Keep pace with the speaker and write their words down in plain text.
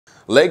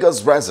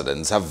Lagos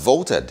residents have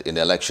voted in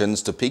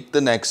elections to pick the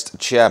next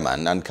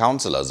chairman and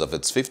councillors of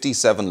its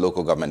 57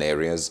 local government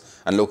areas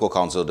and local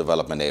council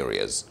development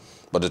areas.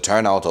 But the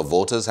turnout of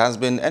voters has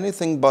been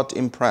anything but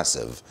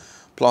impressive.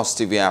 Plus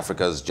TV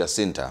Africa's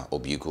Jacinta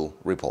Obiukwu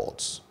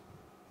reports.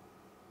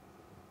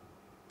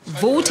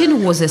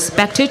 Voting was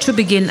expected to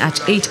begin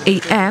at 8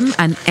 a.m.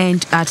 and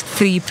end at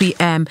 3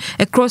 p.m.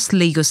 across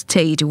Lagos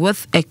State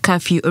with a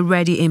curfew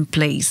already in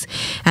place.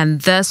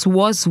 And this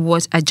was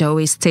what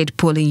Ajawe State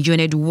polling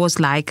unit was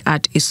like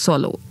at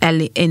Isolo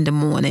early in the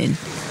morning.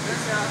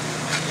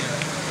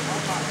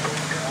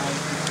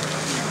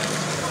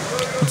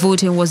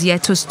 Voting was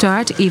yet to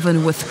start,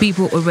 even with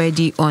people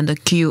already on the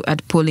queue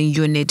at polling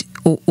unit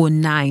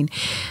 009.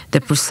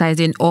 The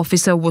presiding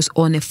officer was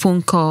on a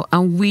phone call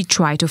and we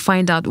tried to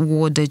find out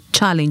what the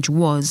challenge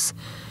was.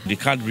 The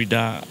card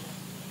reader,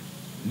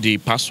 the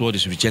password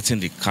is rejecting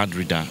the card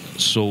reader,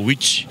 so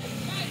which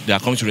they are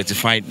coming to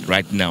rectify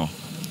right now.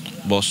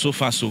 But so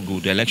far so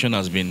good. The election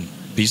has been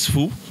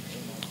peaceful.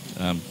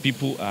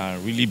 People are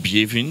really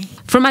behaving.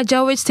 From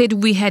Ajawe State,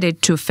 we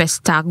headed to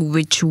Festag,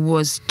 which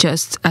was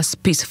just as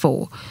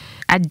peaceful.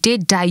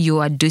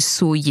 Adedayo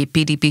Adesoye,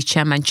 PDP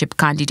chairmanship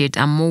candidate,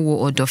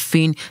 Amowo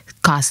Odofin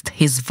cast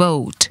his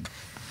vote.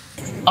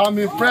 I'm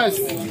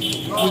impressed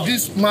with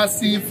this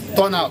massive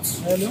turnout.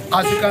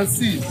 As you can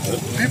see,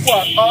 people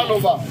are all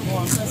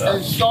over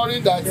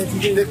ensuring that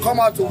they come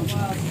out to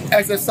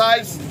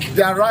exercise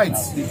their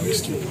rights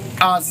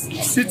as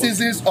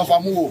citizens of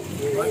Amuwo.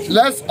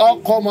 Let's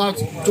all come out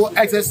to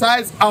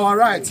exercise our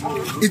rights.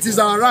 It is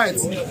our right.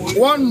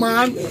 One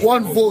man,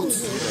 one vote.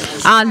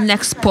 Our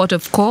next port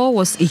of call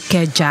was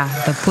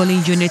Ikeja. The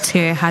polling unit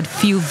here had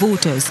few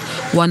voters.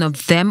 One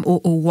of them,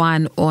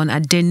 001 on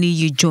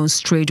Adeniyi Jones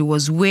Street,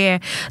 was where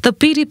the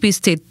PDP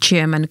state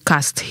chairman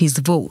cast his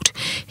vote.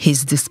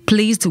 He's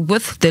displeased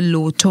with the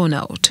low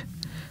turnout.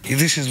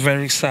 This is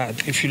very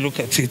sad. If you look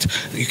at it,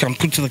 you can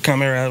put to the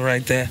camera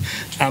right there.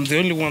 I'm the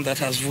only one that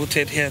has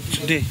voted here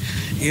today,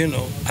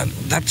 and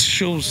that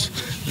shows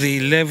the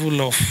level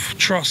of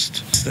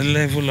trust, the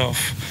level of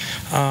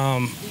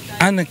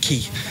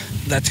anarchy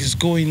that is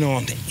going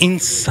on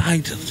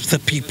inside the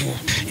people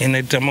in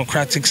a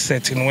democratic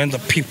setting. When the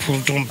people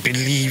don't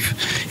believe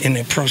in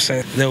a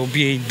process, there will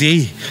be a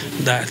day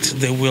that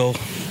they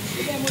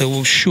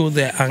will show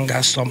their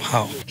anger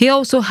somehow. He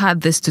also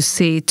had this to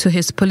say to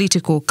his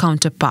political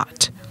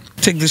counterpart.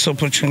 Take this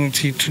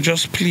opportunity to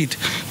just plead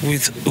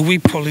with we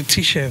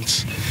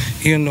politicians,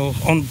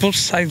 on both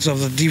sides of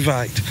the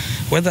divide,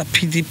 whether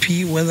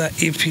PDP, whether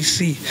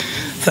APC,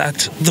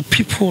 that the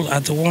people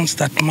are the ones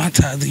that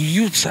matter, the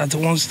youths are the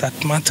ones that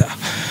matter.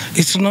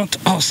 It's not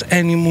us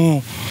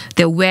anymore.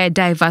 There were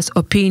diverse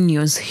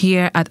opinions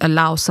here at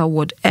Alausa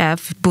Ward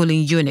F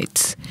polling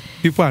units.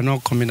 People are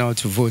not coming out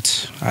to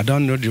vote. I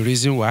don't know the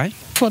reason why.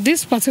 For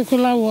this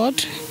particular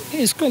ward,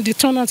 the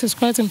turnout is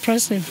quite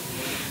impressive.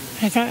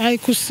 I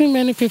could see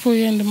many people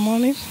here in the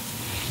morning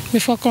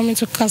before coming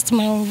to cast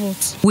my own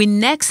vote. We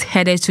next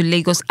headed to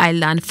Lagos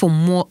Island for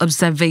more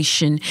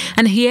observation.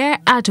 And here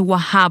at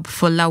Wahab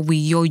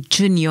Folawiyo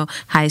Junior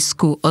High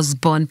School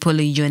Osborne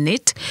polling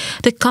unit,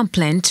 the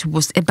complaint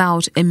was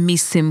about a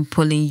missing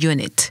polling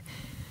unit.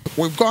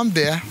 We've gone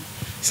there,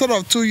 sort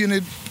of 2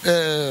 units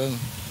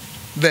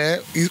there,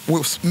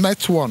 we've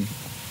met one.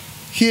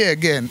 Here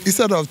again,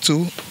 instead of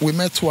 2, we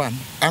met 1.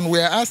 And we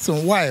are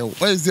asking why,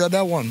 where is the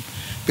other one?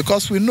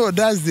 Because we know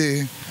that's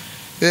the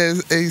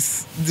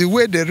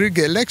way they rig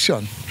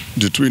election.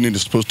 The 2 units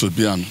is supposed to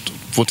be on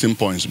 14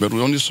 points, but we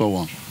only saw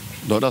one.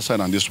 The other side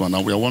and this one.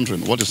 And we are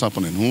wondering what is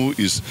happening, who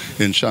is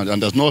in charge.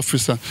 And there's no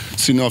officer,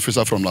 senior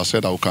officer from La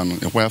Seda who can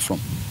inquire from.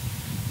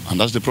 And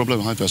that's the problem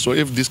we have here. So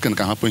if this can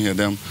happen here,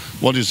 then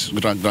what is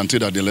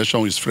guaranteed that the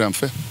election is free and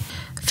fair?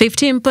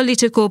 15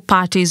 political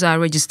parties are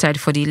registered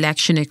for the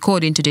election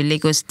according to the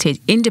Lagos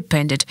State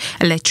Independent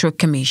Electoral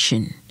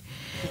Commission.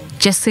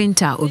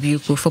 Jacinta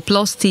Obiukwu for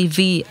Plus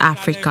TV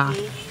Africa.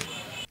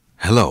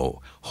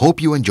 Hello, hope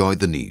you enjoyed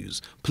the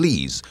news.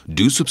 Please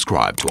do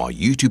subscribe to our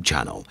YouTube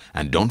channel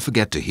and don't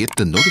forget to hit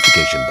the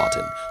notification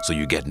button so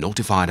you get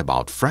notified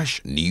about fresh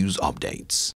news updates.